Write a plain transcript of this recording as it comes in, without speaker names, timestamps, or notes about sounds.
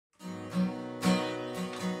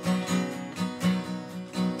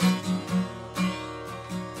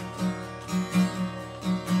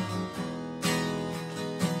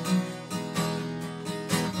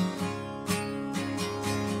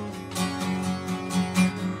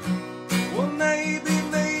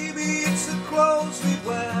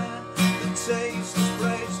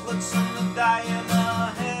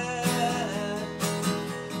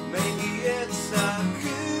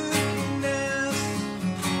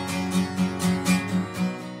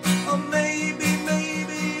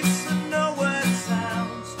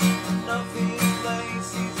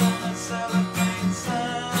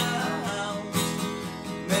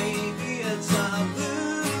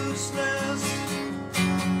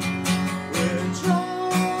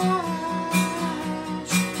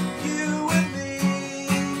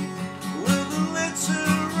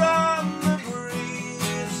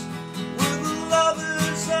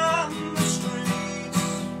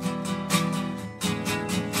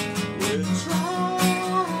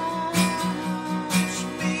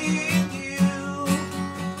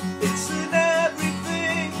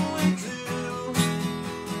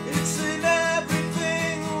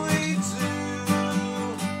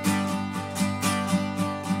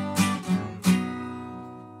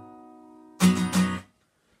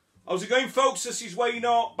How's it going, folks? This is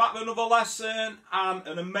Wayno, back with another lesson and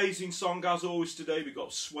an amazing song as always today. We've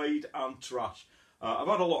got Suede and Trash. I've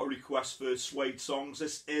had a lot of requests for Suede songs.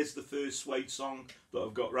 This is the first Suede song that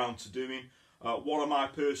I've got round to doing. One of my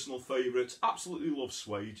personal favourites. Absolutely love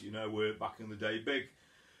Suede, you know, we're back in the day. Big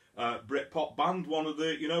Britpop band, one of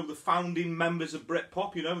the, you know, the founding members of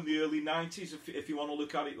Britpop, you know, in the early 90s, if you want to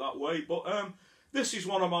look at it that way. But this is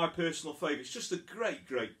one of my personal favourites. Just a great,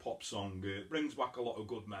 great pop song. It brings back a lot of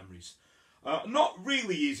good memories. Not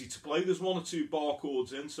really easy to play. There's one or two bar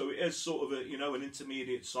chords in, so it is sort of a, you know, an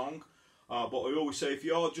intermediate song. But I always say if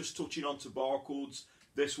you're just touching onto bar chords,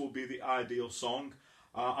 this will be the ideal song.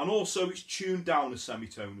 And also it's tuned down a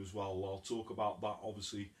semitone as well. I'll talk about that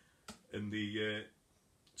obviously in the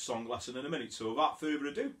song lesson in a minute. So without further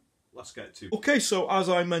ado, let's get to it. Okay, so as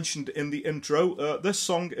I mentioned in the intro, this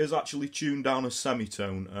song is actually tuned down a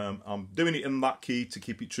semitone. I'm doing it in that key to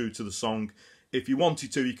keep it true to the song. If you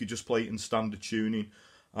wanted to, you could just play it in standard tuning.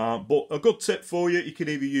 But a good tip for you, you can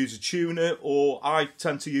either use a tuner, or I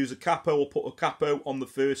tend to use a capo. I'll put a capo on the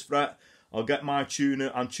first fret. I'll get my tuner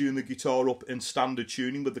and tune the guitar up in standard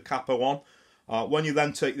tuning with the capo on. When you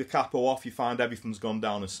then take the capo off, you find everything's gone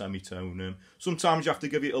down a semitone. Sometimes you have to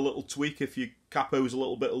give it a little tweak if your capo is a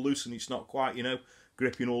little bit loose and it's not quite, you know,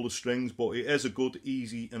 gripping all the strings. But it is a good,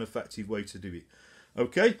 easy and effective way to do it.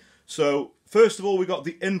 Okay, so first of all we got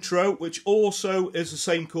the intro, which also is the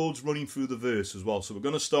same chords running through the verse as well. So we're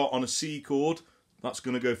going to start on a C chord. That's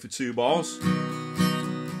going to go for 2 bars.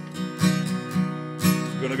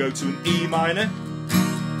 We're going to go to an E minor,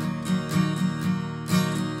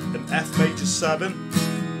 an F major 7,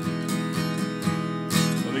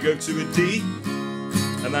 then we go to a D,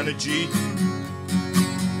 and then a G.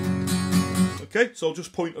 Okay, so I'll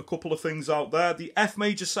just point a couple of things out there. The F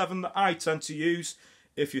major 7 that I tend to use,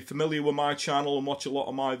 if you're familiar with my channel and watch a lot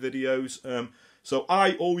of my videos, so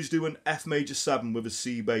I always do an F major 7 with a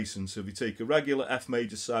C basin. So if you take a regular F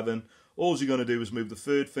major 7, all you're going to do is move the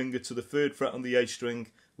 3rd finger to the 3rd fret on the A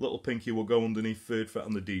string, little pinky will go underneath 3rd fret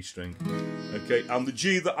on the D string. Okay, and the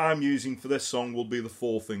G that I'm using for this song will be the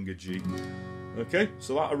 4-finger G. Okay,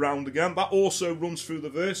 so that around again. That also runs through the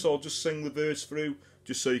verse, so I'll just sing the verse through,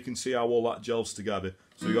 just so you can see how all that gels together.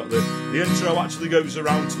 So you got the intro actually goes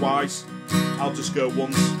around twice. I'll just go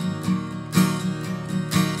once.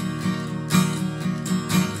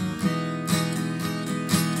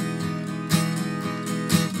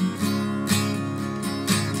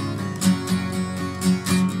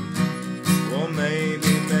 Well, maybe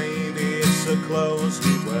it's the clothes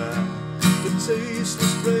we wear, the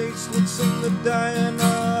tasteless bracelets and the dye in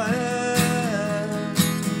our hair.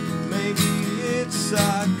 Maybe it's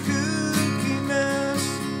our kookiness,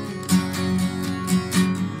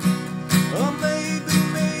 or maybe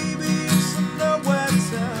it's the nowhere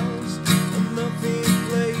towns and nothing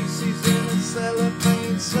places in a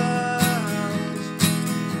cellophane sounds.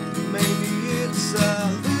 Maybe it's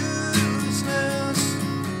our looseness.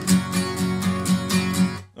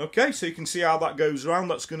 Okay, so you can see how that goes around.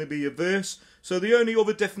 That's going to be a verse. So the only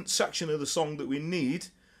other different section of the song that we need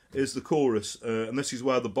is the chorus, and this is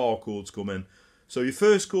where the bar chords come in. So your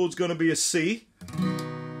first chord's going to be a C,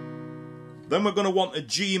 then we're going to want a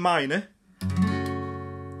G minor,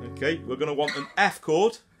 okay, we're going to want an F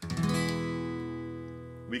chord,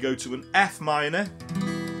 we go to an F minor,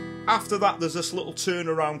 after that there's this little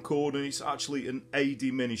turnaround chord and it's actually an A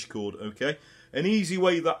diminished chord, okay. An easy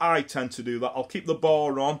way that I tend to do that, I'll keep the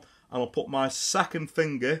bar on and I'll put my 2nd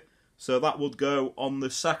finger, so that would go on the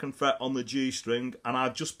 2nd fret on the G string, and I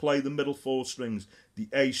just play the middle 4 strings, the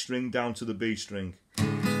A string down to the B string.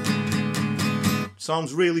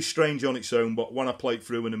 Sounds really strange on its own, but when I play it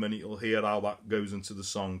through in a minute, you'll hear how that goes into the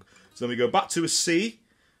song. So then we go back to a C,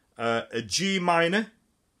 a G minor,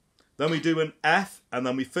 then we do an F, and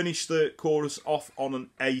then we finish the chorus off on an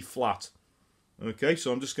A flat. Okay,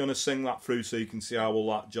 so I'm just going to sing that through so you can see how all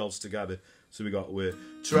that gels together. So we got we're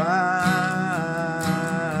trash,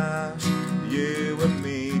 you and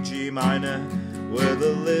me, G minor, we're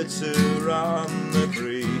the litter on the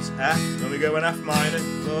breeze. F, then we go an F minor,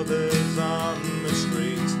 lovers on the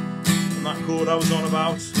street. And that chord I was on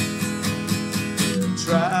about.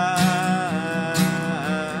 Trash,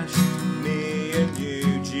 me and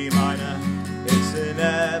you, G minor, it's in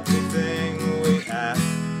everything we have.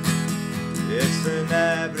 It's in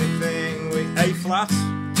everything we A flat.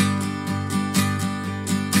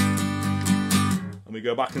 And we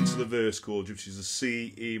go back into the verse chord, which is a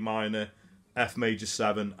C, E minor, F major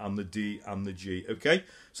 7 and the D and the G. Okay,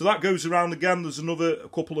 so that goes around again. There's a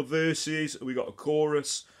couple of verses. We got a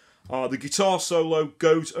chorus. The guitar solo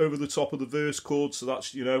goes over the top of the verse chord, so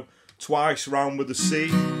that's, you know, twice round with the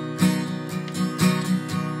C.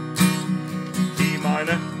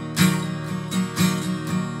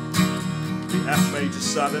 major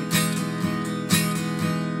 7.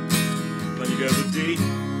 Then you go to D.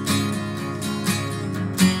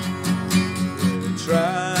 Trash,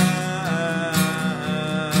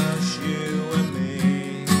 you and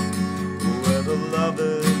me, we're the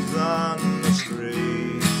lovers on the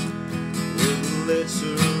streets, with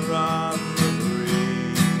litter on the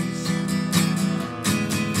breeze.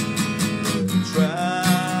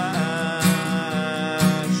 Trash,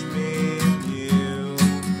 me and you,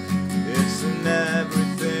 it's in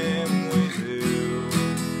everything we do,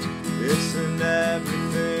 it's in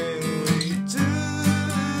everything we do.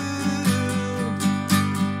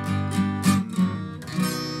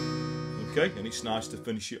 Okay, and it's nice to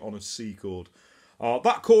finish it on a C chord.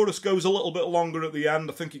 That chorus goes a little bit longer at the end.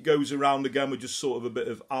 I think it goes around again with just sort of a bit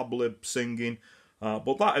of ad-lib singing.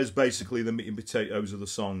 But that is basically the meat and potatoes of the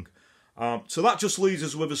song. So that just leaves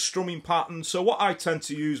us with a strumming pattern. So what I tend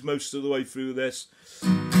to use most of the way through this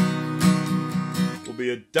will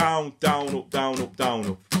be a down, down, up, down, up, down,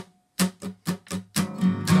 up.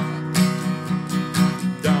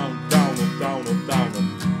 Down, down, up, down, up, down, up.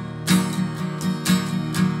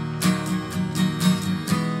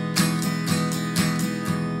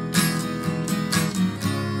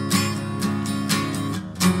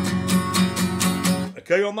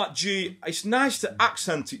 Okay, on that G, it's nice to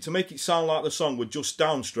accent it to make it sound like the song with just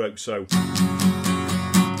downstrokes, so.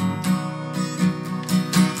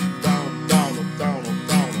 Down, down, up, down, up,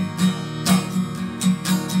 down, up, down.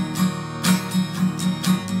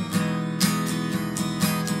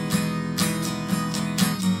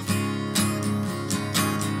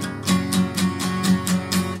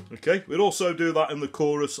 Okay, we'd also do that in the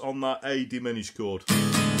chorus on that A diminished chord.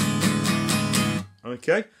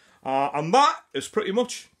 Okay. And that is pretty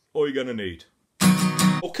much all you're going to need.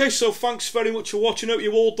 Okay, so thanks very much for watching. Hope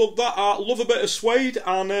you all dug that. Love a bit of Suede,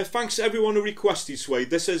 and thanks to everyone who requested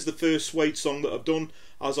Suede. This is the first Suede song that I've done,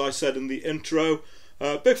 as I said in the intro.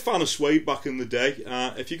 Big fan of Suede back in the day.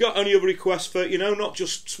 If you got any other requests for, you know, not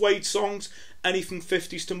just Suede songs, anything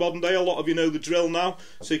 50s to modern day, a lot of you know the drill now.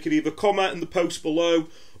 So you can either comment in the post below,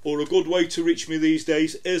 or a good way to reach me these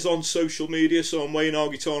days is on social media. So I'm Wayne R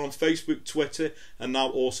Guitar on Facebook, Twitter, and now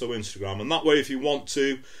also Instagram. And that way, if you want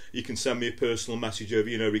to, you can send me a personal message over,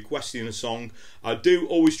 you know, requesting a song. I do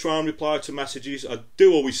always try and reply to messages. I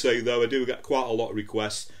do always say, though, I do get quite a lot of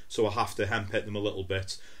requests, so I have to handpick them a little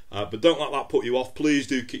bit. But don't let that put you off. Please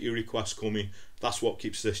do keep your requests coming. That's what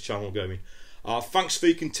keeps this channel going. Thanks for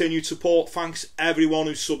your continued support. Thanks everyone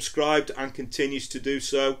who's subscribed and continues to do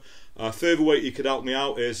so. Further way you could help me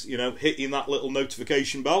out is, you know, hitting that little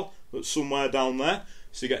notification bell that's somewhere down there,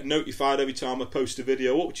 so you get notified every time I post a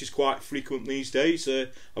video up, which is quite frequent these days.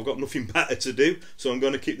 I've got nothing better to do, so I'm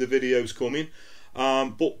going to keep the videos coming.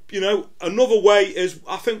 But, you know, another way is,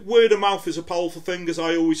 I think word of mouth is a powerful thing, as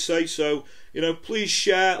I always say. So, you know, please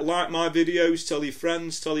share, like my videos, tell your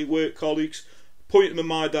friends, tell your work colleagues, point them in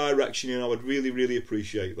my direction, and I would really, really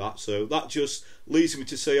appreciate that. So that just leads me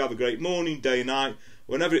to say have a great morning, day, night,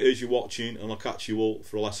 whenever it is you're watching, and I'll catch you all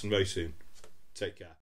for a lesson very soon. Take care.